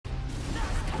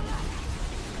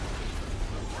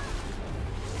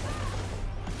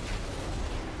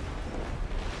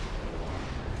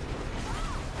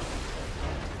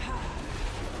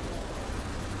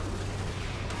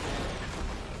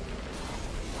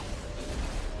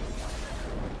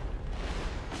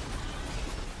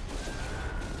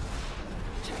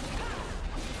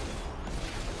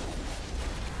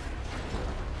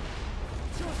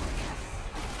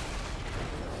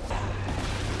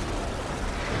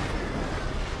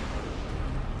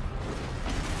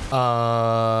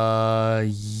Yeah,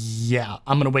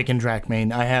 I'm gonna Awaken Drak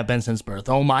main. I have been since birth.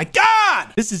 Oh my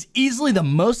god! This is easily the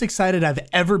most excited I've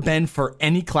ever been for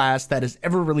any class that is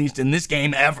ever released in this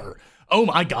game ever. Oh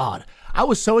my god. I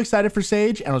was so excited for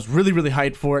Sage, and I was really, really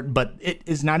hyped for it, but it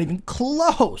is not even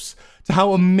close to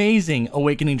how amazing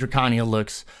Awakening Drakania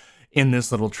looks in this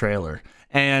little trailer.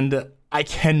 And I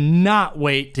cannot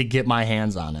wait to get my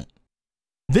hands on it.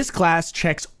 This class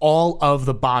checks all of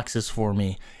the boxes for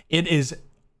me. It is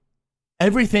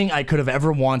everything I could have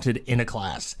ever wanted in a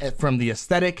class. From the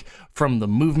aesthetic, from the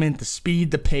movement, the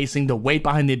speed, the pacing, the weight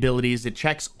behind the abilities, it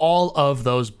checks all of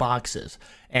those boxes.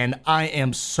 And I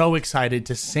am so excited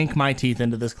to sink my teeth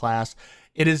into this class.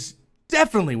 It is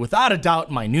definitely, without a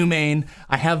doubt, my new main.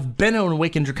 I have been an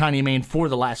Awakened Drakania main for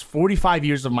the last 45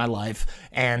 years of my life,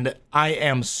 and I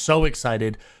am so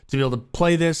excited to be able to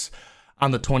play this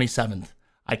on the 27th.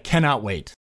 I cannot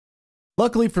wait.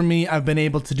 Luckily for me, I've been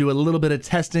able to do a little bit of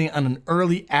testing on an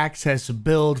early access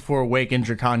build for Awakened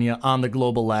Drakania on the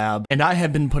global lab, and I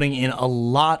have been putting in a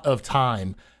lot of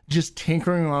time just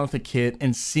tinkering around with the kit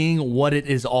and seeing what it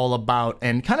is all about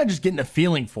and kind of just getting a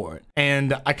feeling for it.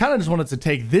 And I kind of just wanted to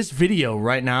take this video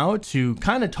right now to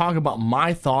kind of talk about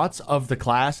my thoughts of the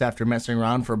class after messing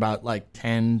around for about like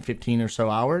 10, 15 or so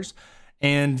hours,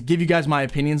 and give you guys my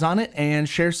opinions on it and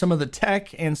share some of the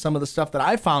tech and some of the stuff that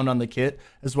I found on the kit,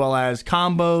 as well as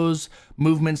combos,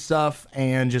 movement stuff,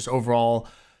 and just overall,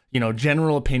 you know,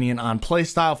 general opinion on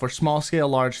playstyle for small scale,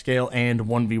 large scale, and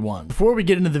 1v1. Before we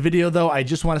get into the video though, I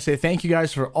just want to say thank you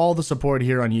guys for all the support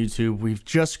here on YouTube. We've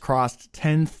just crossed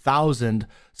 10,000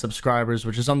 subscribers,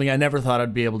 which is something I never thought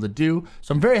I'd be able to do.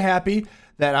 So I'm very happy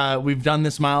that we've done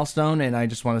this milestone, and I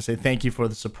just want to say thank you for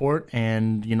the support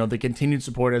and, you know, the continued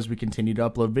support as we continue to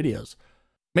upload videos.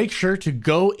 Make sure to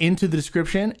go into the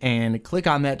description and click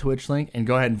on that Twitch link and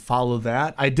go ahead and follow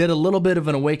that. I did a little bit of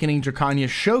an Awakening Drakania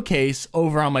showcase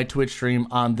over on my Twitch stream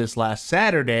on this last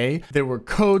Saturday. There were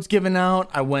codes given out.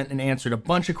 I went and answered a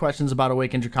bunch of questions about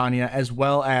Awakening Drakania, as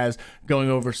well as going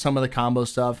over some of the combo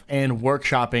stuff and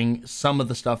workshopping some of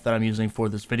the stuff that I'm using for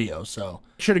this video. So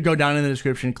make sure to go down in the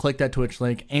description, click that Twitch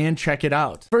link, and check it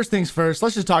out. First things first,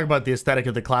 let's just talk about the aesthetic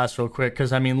of the class real quick,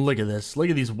 because I mean, look at this. Look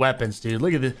at these weapons, dude.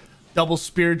 Look at this. Double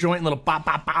spear joint, little bop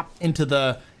bop bop into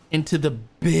the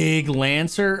big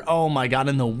lancer. Oh my god,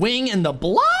 and the wing and the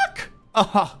block.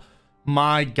 Oh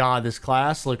my god, this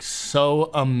class looks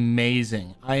so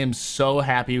amazing. I am so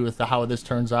happy with how this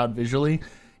turns out visually.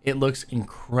 It looks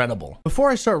incredible. Before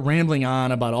I start rambling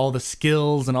on about all the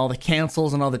skills and all the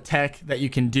cancels and all the tech that you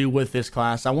can do with this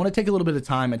class, I want to take a little bit of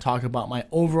time and talk about my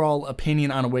overall opinion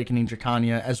on Awakening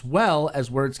Drakania, as well as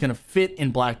where it's going to fit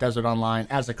in Black Desert Online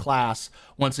as a class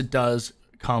once it does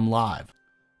come live.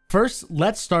 First,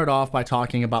 let's start off by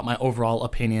talking about my overall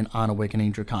opinion on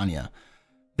Awakening Drakania.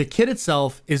 The kit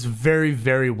itself is very,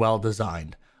 very well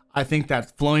designed. I think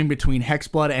that flowing between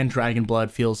Hexblood and Dragon Blood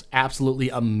feels absolutely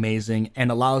amazing and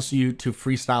allows you to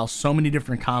freestyle so many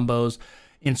different combos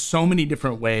in so many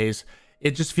different ways.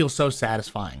 It just feels so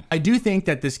satisfying. I do think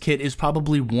that this kit is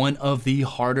probably one of the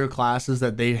harder classes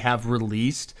that they have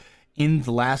released in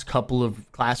the last couple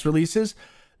of class releases.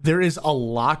 There is a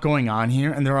lot going on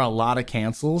here, and there are a lot of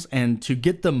cancels, and to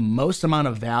get the most amount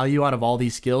of value out of all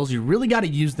these skills, you really got to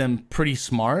use them pretty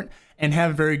smart and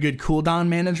have very good cooldown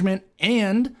management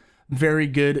and very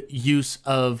good use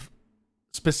of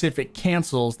specific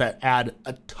cancels that add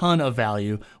a ton of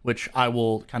value, which I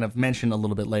will kind of mention a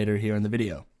little bit later here in the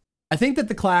video. I think that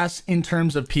the class, in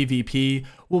terms of PvP,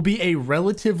 will be a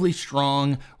relatively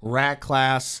strong rat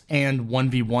class and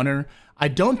 1v1er. I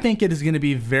don't think it is going to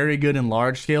be very good in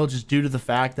large scale, just due to the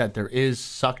fact that there is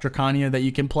Suck Drakania that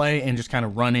you can play and just kind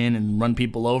of run in and run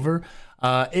people over.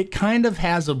 It kind of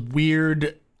has a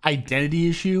weird identity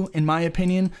issue, in my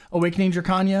opinion, Awakening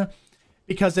Drakania,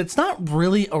 because it's not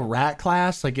really a rat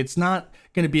class. Like, it's not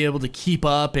going to be able to keep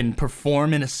up and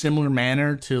perform in a similar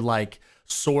manner to like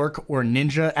Sork or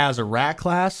Ninja as a rat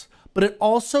class, but it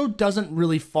also doesn't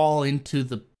really fall into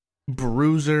the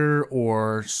bruiser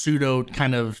or pseudo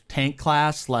kind of tank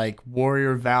class like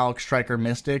Warrior, Valk, Striker,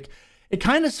 Mystic. It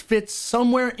kind of fits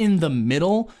somewhere in the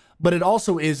middle, but it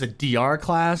also is a DR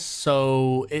class,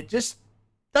 so it just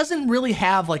doesn't really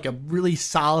have like a really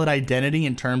solid identity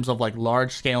in terms of like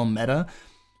large scale meta.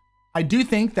 I do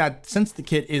think that since the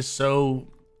kit is so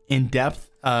in depth,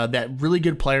 that really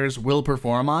good players will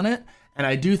perform on it. And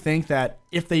I do think that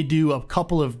if they do a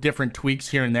couple of different tweaks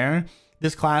here and there,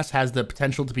 this class has the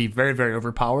potential to be very, very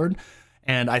overpowered.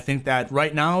 And I think that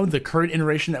right now, the current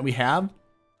iteration that we have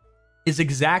is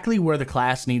exactly where the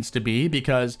class needs to be,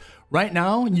 because right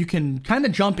now you can kind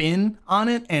of jump in on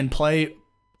it and play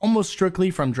almost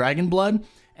strictly from Dragon Blood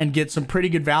and get some pretty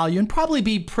good value and probably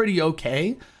be pretty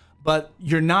okay, but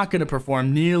you're not going to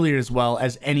perform nearly as well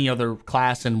as any other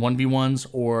class in 1v1s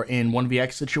or in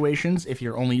 1vx situations if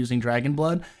you're only using Dragon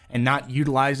Blood and not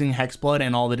utilizing Hex Blood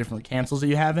and all the different cancels that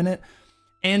you have in it.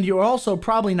 And you're also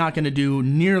probably not going to do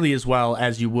nearly as well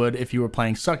as you would if you were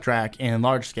playing Suck Drak in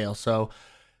large scale. So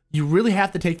you really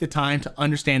have to take the time to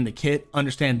understand the kit,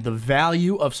 understand the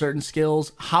value of certain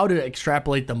skills, how to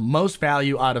extrapolate the most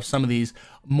value out of some of these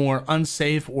more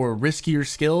unsafe or riskier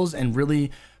skills, and really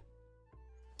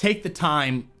take the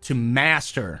time to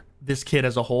master this kit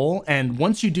as a whole. And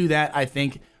once you do that, I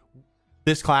think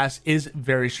this class is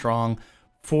very strong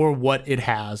for what it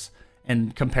has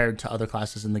and compared to other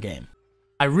classes in the game.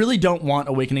 I really don't want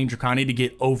Awakening Drakania to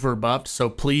get over buffed, so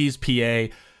please,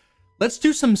 PA, let's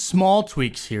do some small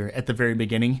tweaks here at the very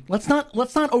beginning. Let's not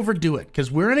overdo it,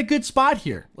 because we're in a good spot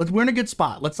here. We're in a good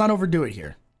spot. Let's not overdo it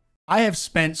here. I have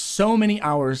spent so many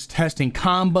hours testing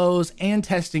combos and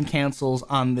testing cancels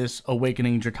on this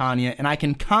Awakening Drakania, and I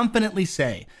can confidently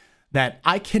say that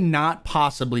I cannot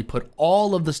possibly put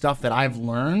all of the stuff that I've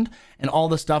learned and all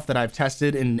the stuff that I've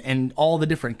tested and all the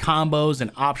different combos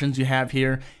and options you have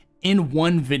here in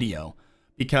one video,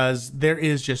 because there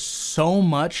is just so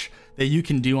much that you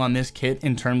can do on this kit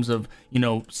in terms of, you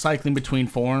know, cycling between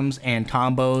forms and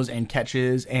combos and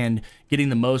catches and getting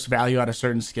the most value out of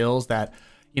certain skills that,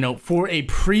 you know, for a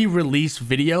pre-release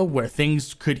video where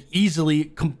things could easily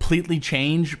completely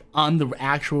change on the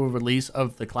actual release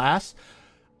of the class.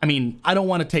 I mean, I don't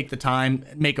want to take the time,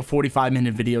 make a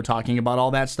 45-minute video talking about all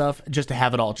that stuff just to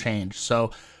have it all change. So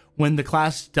when the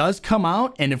class does come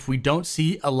out, and if we don't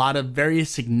see a lot of very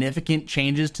significant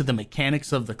changes to the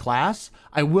mechanics of the class,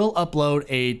 I will upload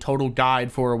a total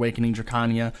guide for Awakening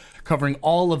Drakania covering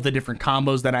all of the different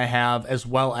combos that I have, as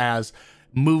well as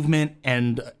movement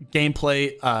and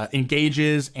gameplay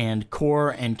engages and core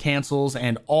and cancels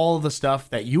and all the stuff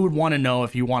that you would want to know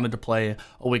if you wanted to play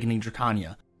Awakening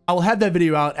Drakania. I will have that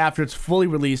video out after it's fully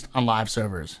released on live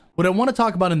servers. What I want to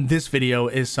talk about in this video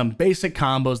is some basic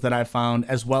combos that I found,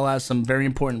 as well as some very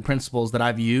important principles that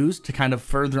I've used to kind of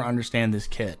further understand this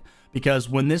kit. Because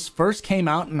when this first came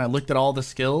out and I looked at all the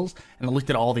skills and I looked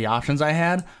at all the options I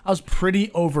had, I was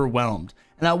pretty overwhelmed.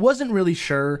 And I wasn't really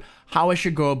sure how I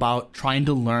should go about trying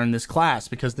to learn this class,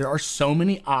 because there are so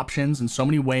many options and so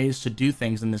many ways to do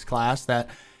things in this class that,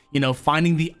 you know,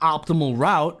 finding the optimal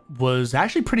route was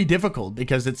actually pretty difficult,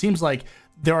 because it seems like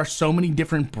there are so many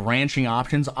different branching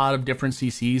options out of different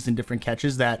CCs and different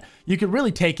catches that you could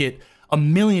really take it a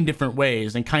million different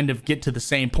ways and kind of get to the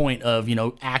same point of, you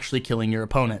know, actually killing your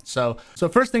opponent. So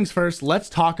first things first, let's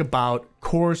talk about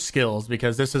core skills,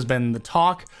 because this has been the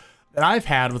talk that I've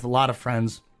had with a lot of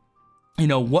friends. You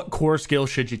know, what core skills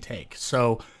should you take?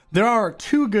 So there are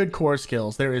two good core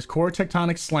skills. There is Core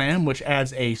Tectonic Slam, which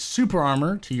adds a super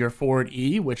armor to your forward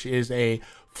E, which is a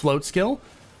float skill.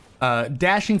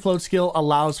 Dashing float skill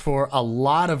allows for a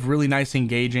lot of really nice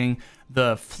engaging.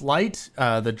 The flight,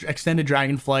 the extended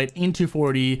dragon flight into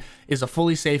 4D is a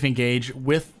fully safe engage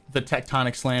with the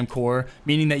Tectonic Slam core,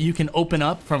 meaning that you can open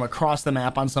up from across the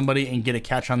map on somebody and get a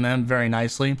catch on them very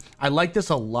nicely. I like this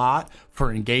a lot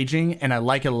for engaging, and I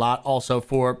like it a lot also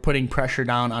for putting pressure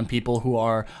down on people who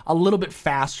are a little bit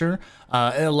faster.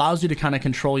 It allows you to kind of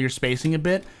control your spacing a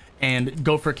bit and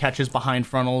go for catches behind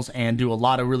frontals and do a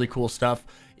lot of really cool stuff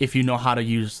if you know how to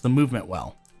use the movement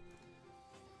well.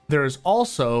 There's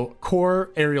also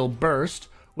Core Aerial Burst,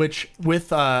 which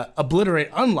with Obliterate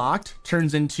unlocked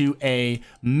turns into a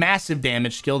massive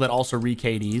damage skill that also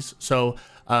re-KDs. So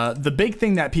the big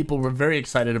thing that people were very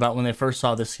excited about when they first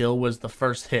saw this skill was the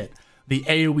first hit. The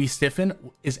AoE Stiffen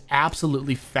is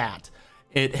absolutely fat.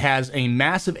 It has a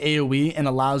massive AoE and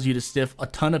allows you to stiff a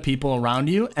ton of people around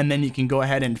you, and then you can go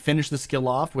ahead and finish the skill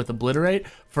off with Obliterate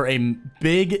for a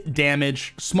big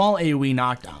damage, small AoE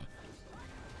knockdown.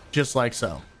 Just like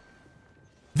so.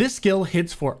 This skill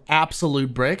hits for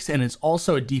absolute bricks, and it's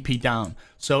also a DP down.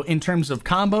 So in terms of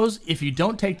combos, if you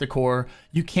don't take the core,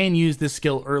 you can use this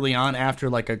skill early on after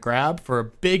like a grab for a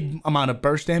big amount of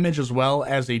burst damage, as well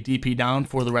as a DP down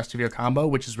for the rest of your combo,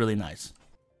 which is really nice.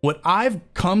 What I've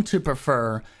come to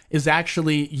prefer is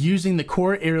actually using the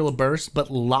Core Aerial Burst, but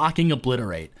locking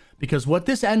Obliterate. Because what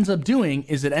this ends up doing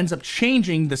is it ends up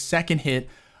changing the second hit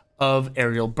of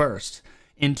Aerial Burst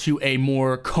into a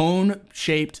more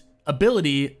cone-shaped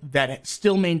ability that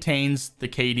still maintains the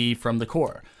KD from the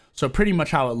core. So pretty much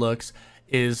how it looks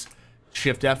is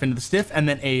Shift F into the stiff, and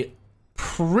then a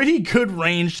pretty good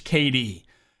ranged KD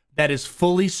that is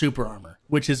fully super armor,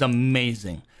 which is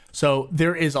amazing. So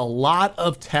there is a lot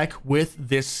of tech with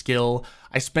this skill.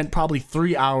 I spent probably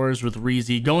 3 hours with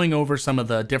Reezy going over some of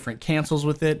the different cancels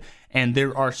with it, and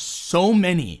there are so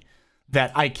many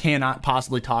that I cannot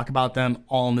possibly talk about them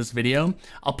all in this video.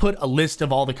 I'll put a list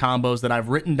of all the combos that I've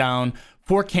written down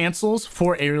for cancels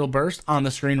for aerial burst on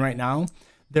the screen right now.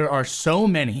 There are so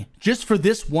many just for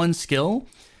this one skill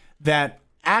that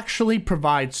actually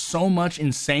provide so much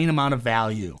insane amount of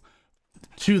value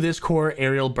to this core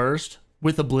aerial burst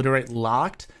with Obliterate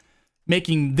locked,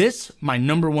 making this my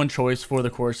 #1 choice for the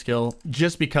core skill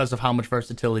just because of how much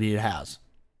versatility it has.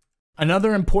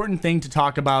 Another important thing to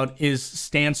talk about is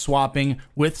stance swapping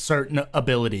with certain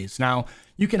abilities. Now,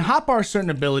 you can hotbar certain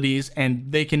abilities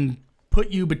and they can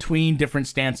put you between different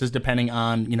stances depending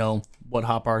on, you know, what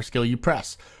hotbar skill you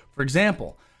press. For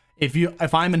example,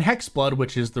 if I'm in Hexblood,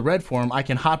 which is the red form, I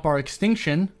can hotbar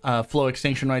Extinction, Flow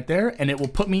Extinction right there, and it will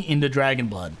put me into Dragon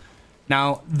Blood.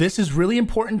 Now, this is really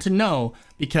important to know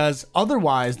because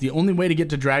otherwise, the only way to get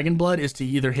to Dragon Blood is to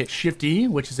either hit Shift E,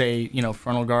 which is a, you know,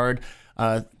 frontal guard,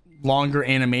 longer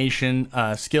animation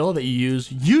skill that you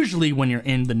use usually when you're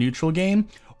in the neutral game,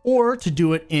 or to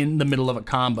do it in the middle of a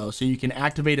combo. So you can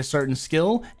activate a certain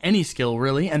skill, any skill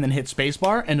really, and then hit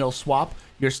spacebar, and it'll swap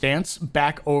your stance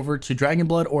back over to Dragon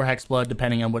Blood or Hexblood,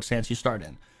 depending on what stance you start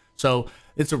in. So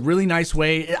it's a really nice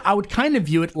way. I would kind of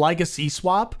view it like a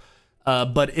C-swap,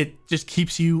 but it just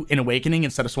keeps you in Awakening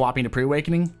instead of swapping to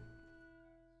pre-Awakening.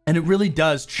 And it really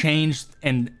does change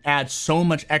and add so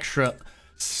much extra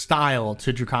style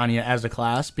to Drakania as a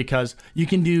class because you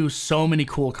can do so many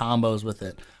cool combos with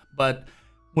it. But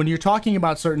when you're talking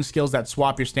about certain skills that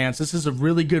swap your stance, this is a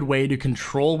really good way to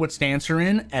control what stance you're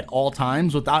in at all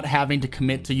times without having to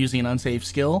commit to using an unsafe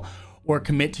skill or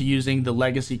commit to using the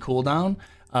legacy cooldown,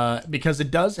 because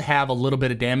it does have a little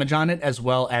bit of damage on it as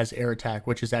well as air attack,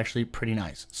 which is actually pretty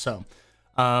nice. So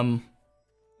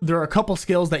there are a couple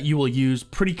skills that you will use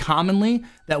pretty commonly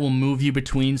that will move you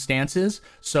between stances.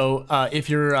 So if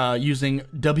you're using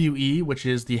WE, which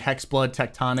is the Hexblood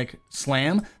Tectonic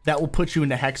Slam, that will put you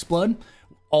into Hexblood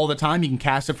all the time. You can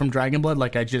cast it from Dragon Blood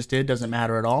like I just did, doesn't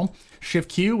matter at all. Shift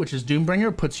Q, which is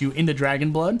Doombringer, puts you into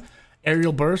Dragon Blood.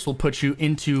 Aerial Burst will put you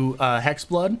into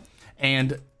Hexblood,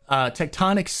 and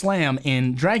Tectonic Slam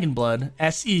in Dragon Blood,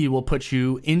 SE, will put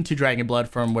you into Dragon Blood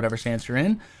from whatever stance you're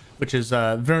in, which is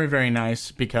very, very nice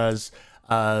because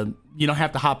you don't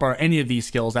have to hotbar any of these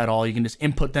skills at all. You can just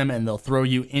input them and they'll throw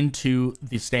you into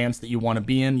the stance that you want to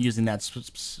be in using that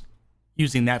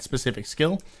specific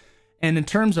skill. And in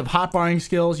terms of hotbarring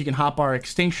skills, you can hotbar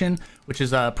Extinction, which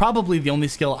is probably the only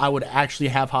skill I would actually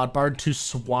have hotbarred to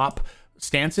swap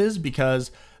stances,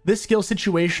 because this skill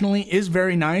situationally is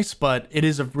very nice, but it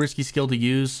is a risky skill to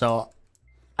use. So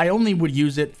I only would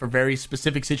use it for very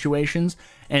specific situations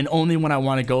and only when I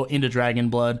want to go into Dragon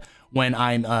Blood when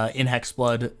I'm in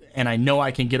Hexblood and I know I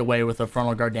can get away with a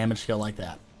frontal guard damage skill like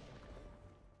that.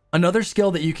 Another skill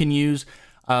that you can use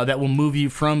that will move you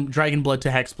from Dragon Blood to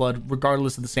Hexblood,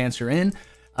 regardless of the stance you're in,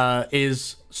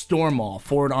 is Storm Maul,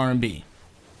 forward R&B.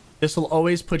 This will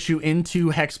always put you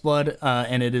into Hexblood,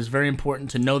 and it is very important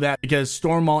to know that because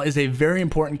Storm Maul is a very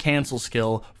important cancel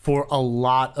skill for a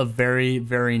lot of very,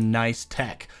 very nice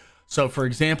tech. So, for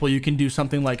example, you can do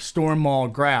something like Storm Maul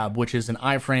Grab, which is an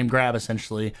iframe grab,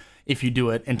 essentially, if you do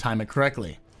it and time it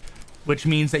correctly. Which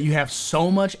means that you have so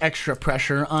much extra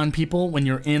pressure on people when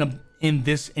you're in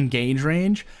this engage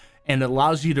range, and it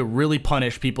allows you to really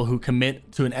punish people who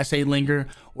commit to an SA linger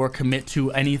or commit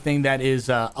to anything that is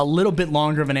a little bit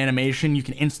longer of an animation. You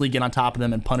can instantly get on top of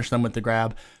them and punish them with the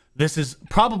grab. This is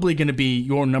probably going to be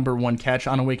your #1 catch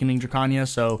on Awakening Drakania,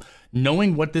 so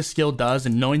knowing what this skill does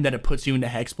and knowing that it puts you into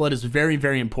Hexblood is very,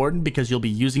 very important because you'll be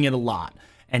using it a lot.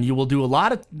 And you will do a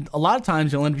lot of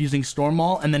times you'll end up using Storm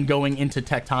Maul and then going into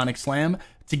Tectonic Slam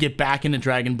to get back into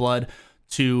Dragon Blood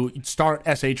to start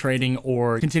SA trading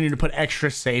or continue to put extra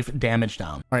safe damage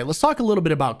down. All right, let's talk a little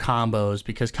bit about combos,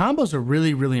 because combos are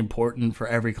really, really important for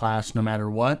every class no matter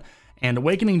what. And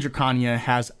Awakening Drakania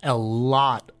has a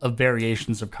lot of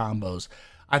variations of combos.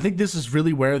 I think this is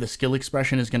really where the skill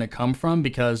expression is going to come from,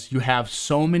 because you have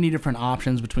so many different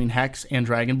options between Hex and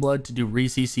Dragon Blood to do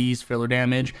re-CCs, filler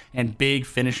damage, and big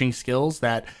finishing skills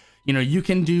that, you know, you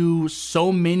can do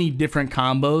so many different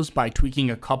combos by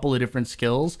tweaking a couple of different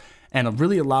skills, and it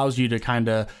really allows you to kind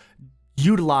of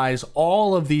utilize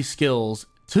all of these skills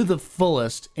to the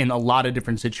fullest in a lot of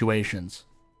different situations.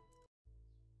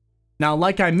 Now,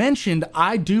 like I mentioned,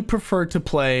 I do prefer to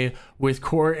play with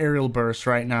core aerial burst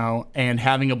right now and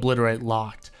having Obliterate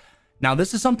locked. Now,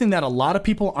 this is something that a lot of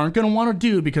people aren't going to want to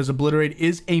do because Obliterate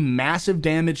is a massive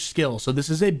damage skill. So this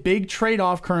is a big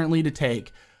trade-off currently to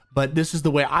take. but this is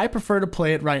the way I prefer to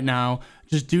play it right now,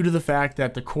 just due to the fact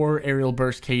that the core aerial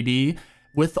burst KD,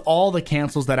 with all the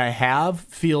cancels that I have,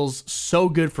 feels so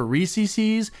good for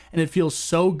re-CCs, and it feels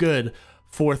so good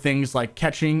for things like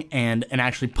catching and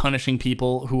actually punishing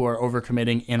people who are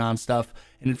overcommitting in on stuff.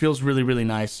 And it feels really, really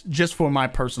nice just for my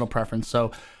personal preference.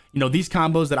 So, you know, these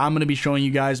combos that I'm going to be showing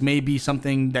you guys may be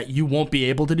something that you won't be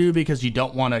able to do because you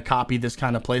don't want to copy this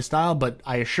kind of play style. But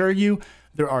I assure you,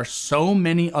 there are so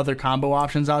many other combo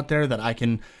options out there that I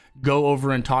can go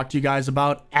over and talk to you guys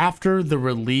about after the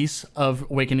release of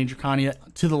Awakening Drakania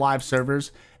to the live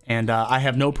servers. And I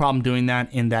have no problem doing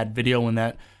that in that video when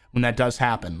that does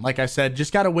happen. Like I said,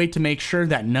 just got to wait to make sure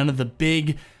that none of the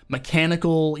big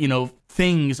mechanical, you know,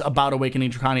 things about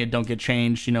Awakening Drakania don't get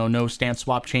changed, you know, no stance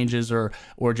swap changes or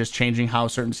just changing how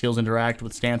certain skills interact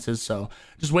with stances. So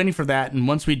just waiting for that. And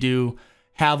once we do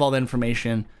have all the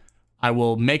information, I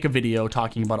will make a video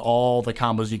talking about all the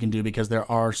combos you can do because there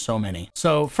are so many.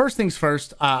 So first things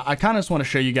first, I kind of just want to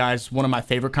show you guys one of my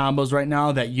favorite combos right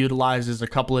now that utilizes a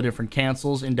couple of different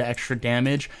cancels into extra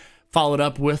damage, followed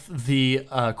up with the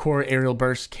core aerial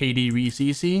burst KD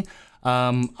re-CC.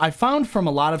 I found from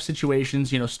a lot of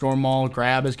situations, you know, Storm Maul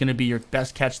grab is going to be your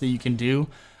best catch that you can do.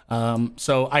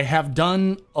 So I have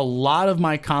done a lot of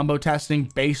my combo testing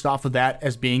based off of that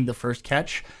as being the first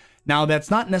catch. Now, that's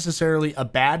not necessarily a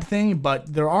bad thing,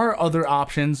 but there are other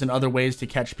options and other ways to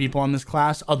catch people on this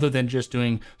class other than just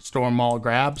doing Storm Maul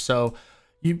grab. So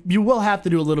you will have to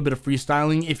do a little bit of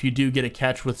freestyling if you do get a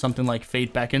catch with something like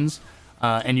Fate Beckons.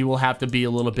 And you will have to be a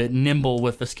little bit nimble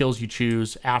with the skills you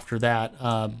choose after that.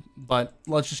 But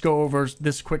let's just go over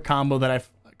this quick combo that I've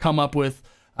come up with.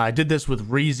 I did this with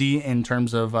Reezy in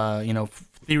terms of, you know,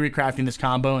 theory crafting this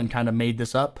combo and kind of made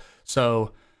this up.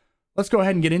 So let's go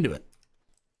ahead and get into it.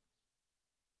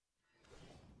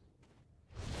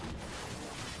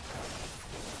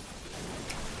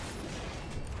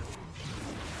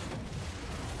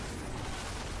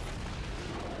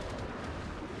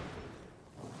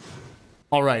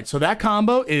 All right, so that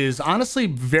combo is honestly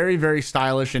very, very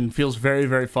stylish and feels very,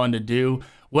 very fun to do.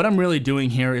 What I'm really doing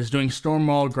here is doing Storm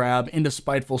Maul grab into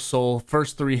Spiteful Soul,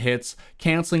 first 3 hits,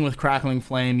 canceling with Crackling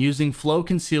Flame, using Flow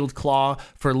Concealed Claw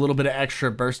for a little bit of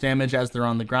extra burst damage as they're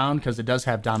on the ground, because it does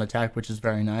have down attack, which is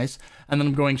very nice. And then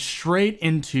I'm going straight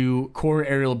into Core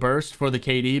Aerial Burst for the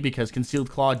KD, because Concealed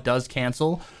Claw does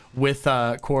cancel with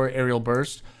Core Aerial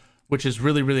Burst, which is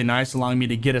really, really nice, allowing me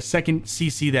to get a second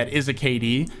CC that is a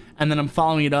KD. And then I'm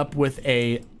following it up with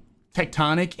a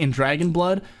Tectonic in Dragon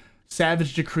Blood,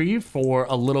 Savage Decree for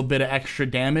a little bit of extra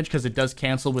damage because it does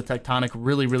cancel with Tectonic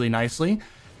really, really nicely.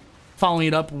 Following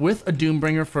it up with a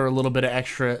Doombringer for a little bit of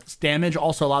extra damage.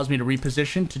 Also allows me to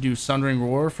reposition to do Sundering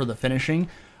Roar for the finishing.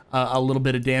 A little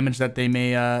bit of damage that they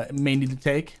may need to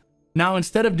take. Now,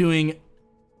 instead of doing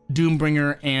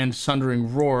Doombringer and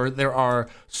Sundering Roar, there are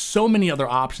so many other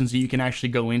options that you can actually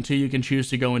go into. You can choose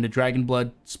to go into Dragon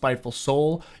Blood, Spiteful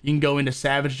Soul. You can go into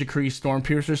Savage Decree,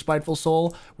 Stormpiercer, Spiteful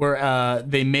Soul, where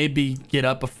they maybe get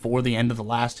up before the end of the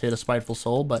last hit of Spiteful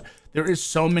Soul, but there is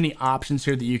so many options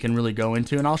here that you can really go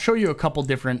into, and I'll show you a couple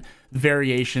different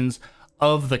variations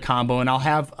of the combo, and I'll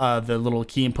have the little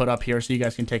key input up here so you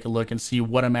guys can take a look and see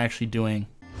what I'm actually doing.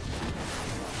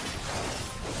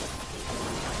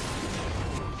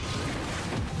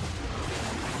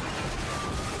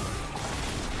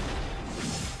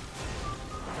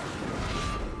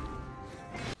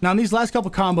 Now, in these last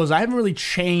couple combos, I haven't really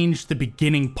changed the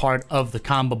beginning part of the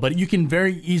combo, but you can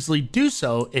very easily do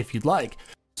so if you'd like.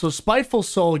 So Spiteful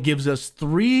Soul gives us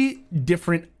 3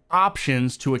 different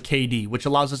options to a KD, which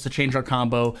allows us to change our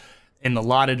combo in a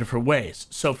lot of different ways.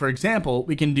 So for example,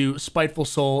 we can do Spiteful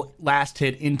Soul last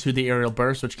hit into the Aerial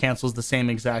Burst, which cancels the same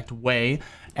exact way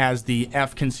as the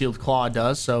F Concealed Claw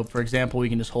does. So for example, we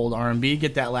can just hold RMB,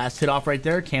 get that last hit off right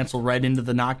there, cancel right into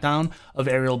the knockdown of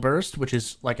Aerial Burst, which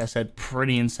is, like I said,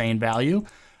 pretty insane value.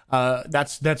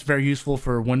 That's very useful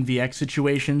for 1vx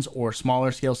situations or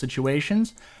smaller scale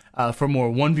situations. For more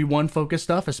 1v1 focused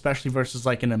stuff, especially versus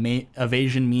like an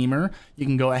evasion memer, you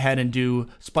can go ahead and do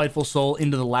Spiteful Soul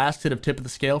into the last hit of Tip of the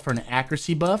Scale for an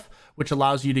accuracy buff, which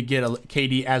allows you to get a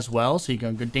KD as well. So you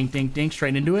can go dink, dink, dink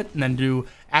straight into it, and then do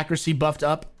accuracy buffed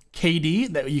up KD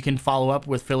that you can follow up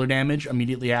with filler damage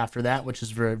immediately after that, which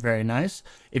is very, very nice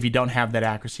if you don't have that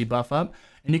accuracy buff up.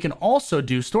 And you can also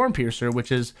do Stormpiercer,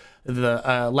 which is the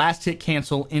last hit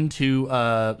cancel into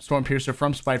Stormpiercer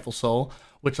from Spiteful Soul,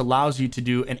 which allows you to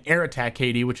do an air attack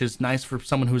KD, which is nice for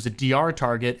someone who's a DR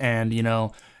target, and, you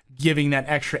know, giving that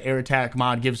extra air attack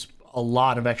mod gives a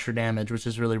lot of extra damage, which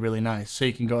is really, really nice. So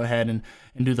you can go ahead and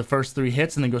do the first 3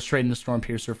 hits and then go straight into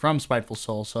Stormpiercer from Spiteful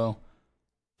Soul. So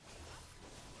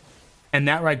And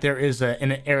that right there is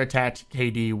an air attack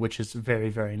KD, which is very,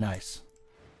 very nice.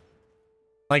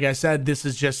 Like I said, this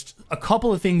is just a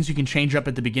couple of things you can change up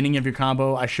at the beginning of your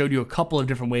combo. I showed you a couple of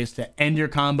different ways to end your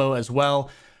combo as well.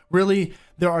 Really,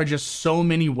 there are just so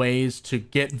many ways to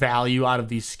get value out of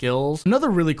these skills. Another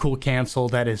really cool cancel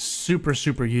that is super,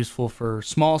 super useful for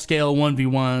small scale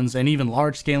 1v1s and even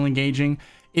large scale engaging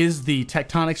is the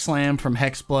Tectonic Slam from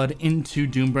Hexblood into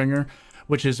Doombringer,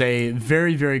 which is a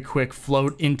very, very quick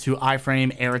float into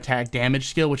iframe air attack damage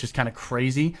skill, which is kind of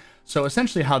crazy. So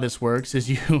essentially how this works is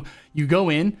you go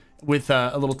in with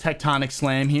a little Tectonic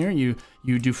Slam here, you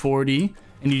do 4D,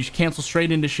 and you just cancel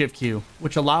straight into Shift Q,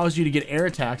 which allows you to get air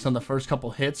attacks on the first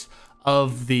couple hits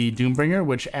of the Doombringer,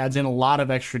 which adds in a lot of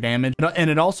extra damage. And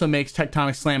it also makes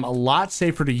Tectonic Slam a lot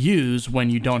safer to use when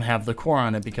you don't have the core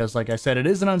on it, because like I said, it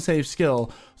is an unsafe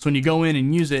skill. So when you go in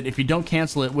and use it, if you don't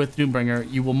cancel it with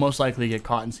Doombringer, you will most likely get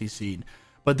caught and CC'd.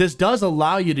 But this does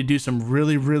allow you to do some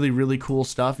really, really, really cool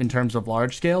stuff in terms of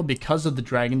large scale because of the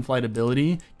Dragonflight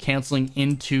ability canceling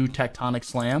into Tectonic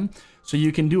Slam. So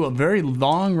you can do a very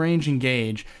long range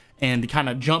engage and kind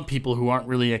of jump people who aren't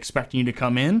really expecting you to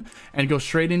come in and go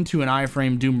straight into an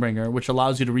iframe Doombringer, which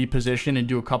allows you to reposition and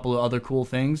do a couple of other cool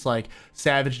things like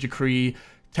Savage Decree,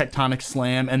 Tectonic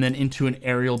Slam, and then into an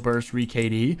aerial burst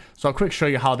re-KD. So I'll quick show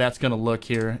you how that's going to look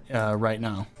here right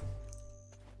now.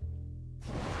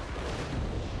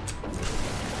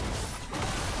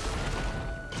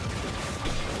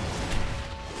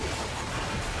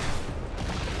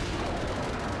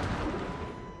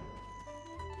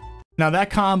 Now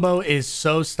that combo is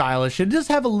so stylish. It does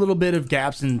have a little bit of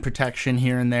gaps in protection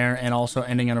here and there, and also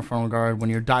ending on a frontal guard when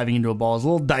you're diving into a ball is a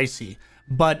little dicey.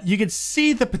 But you can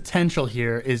see the potential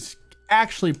here is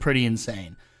actually pretty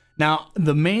insane. Now,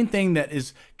 the main thing that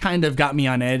is kind of got me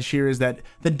on edge here is that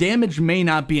the damage may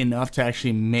not be enough to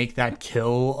actually make that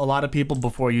kill a lot of people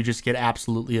before you just get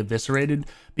absolutely eviscerated.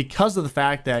 Because of the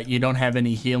fact that you don't have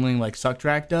any healing like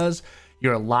Suckdrack does,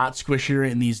 you're a lot squishier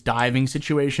in these diving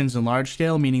situations in large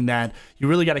scale, meaning that you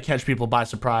really got to catch people by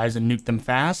surprise and nuke them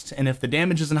fast. And if the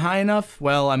damage isn't high enough,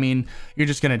 well, I mean, you're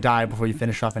just going to die before you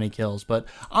finish off any kills. But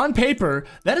on paper,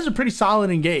 that is a pretty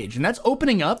solid engage. And that's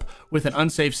opening up with an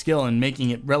unsafe skill and making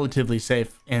it relatively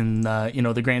safe in, you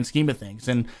know, the grand scheme of things.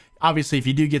 And obviously, if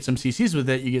you do get some CCs with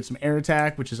it, you get some air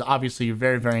attack, which is obviously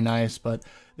very, very nice. But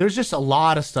there's just a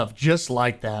lot of stuff just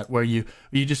like that where you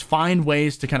just find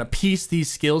ways to kind of piece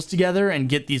these skills together and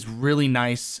get these really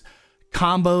nice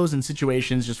combos and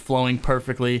situations just flowing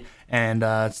perfectly. And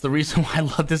it's the reason why I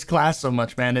love this class so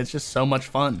much, man. It's just so much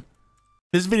fun.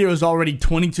 This video is already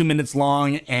 22 minutes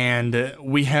long, and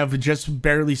we have just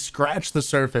barely scratched the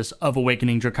surface of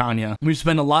Awakening Drakania. We've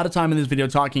spent a lot of time in this video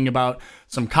talking about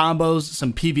some combos,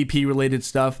 some PvP related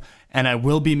stuff, and I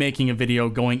will be making a video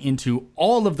going into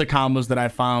all of the combos that I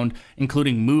found,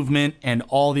 including movement and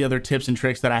all the other tips and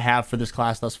tricks that I have for this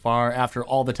class thus far after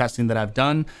all the testing that I've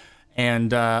done.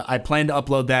 And I plan to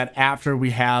upload that after we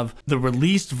have the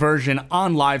released version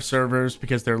on live servers,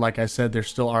 because there, like I said, there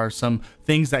still are some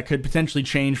things that could potentially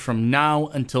change from now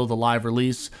until the live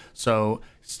release. So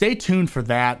stay tuned for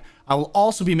that. I will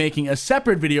also be making a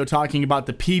separate video talking about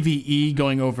the PvE,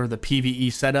 going over the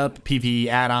PvE setup, PvE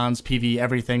add-ons, PvE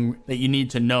everything that you need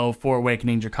to know for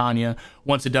Awakening Drakania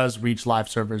once it does reach live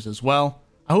servers as well.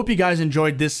 I hope you guys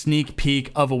enjoyed this sneak peek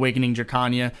of Awakening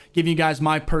Drakania, giving you guys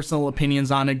my personal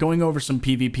opinions on it, going over some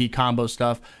PvP combo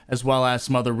stuff, as well as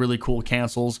some other really cool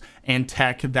cancels and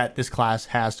tech that this class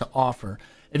has to offer.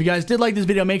 If you guys did like this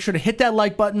video, make sure to hit that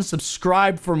like button,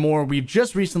 subscribe for more. We've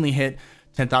just recently hit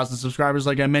 10,000 subscribers,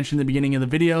 like I mentioned in the beginning of the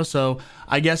video, so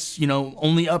I guess, you know,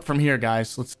 only up from here,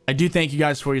 guys. I do thank you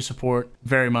guys for your support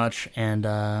very much, and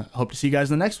hope to see you guys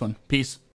in the next one. Peace.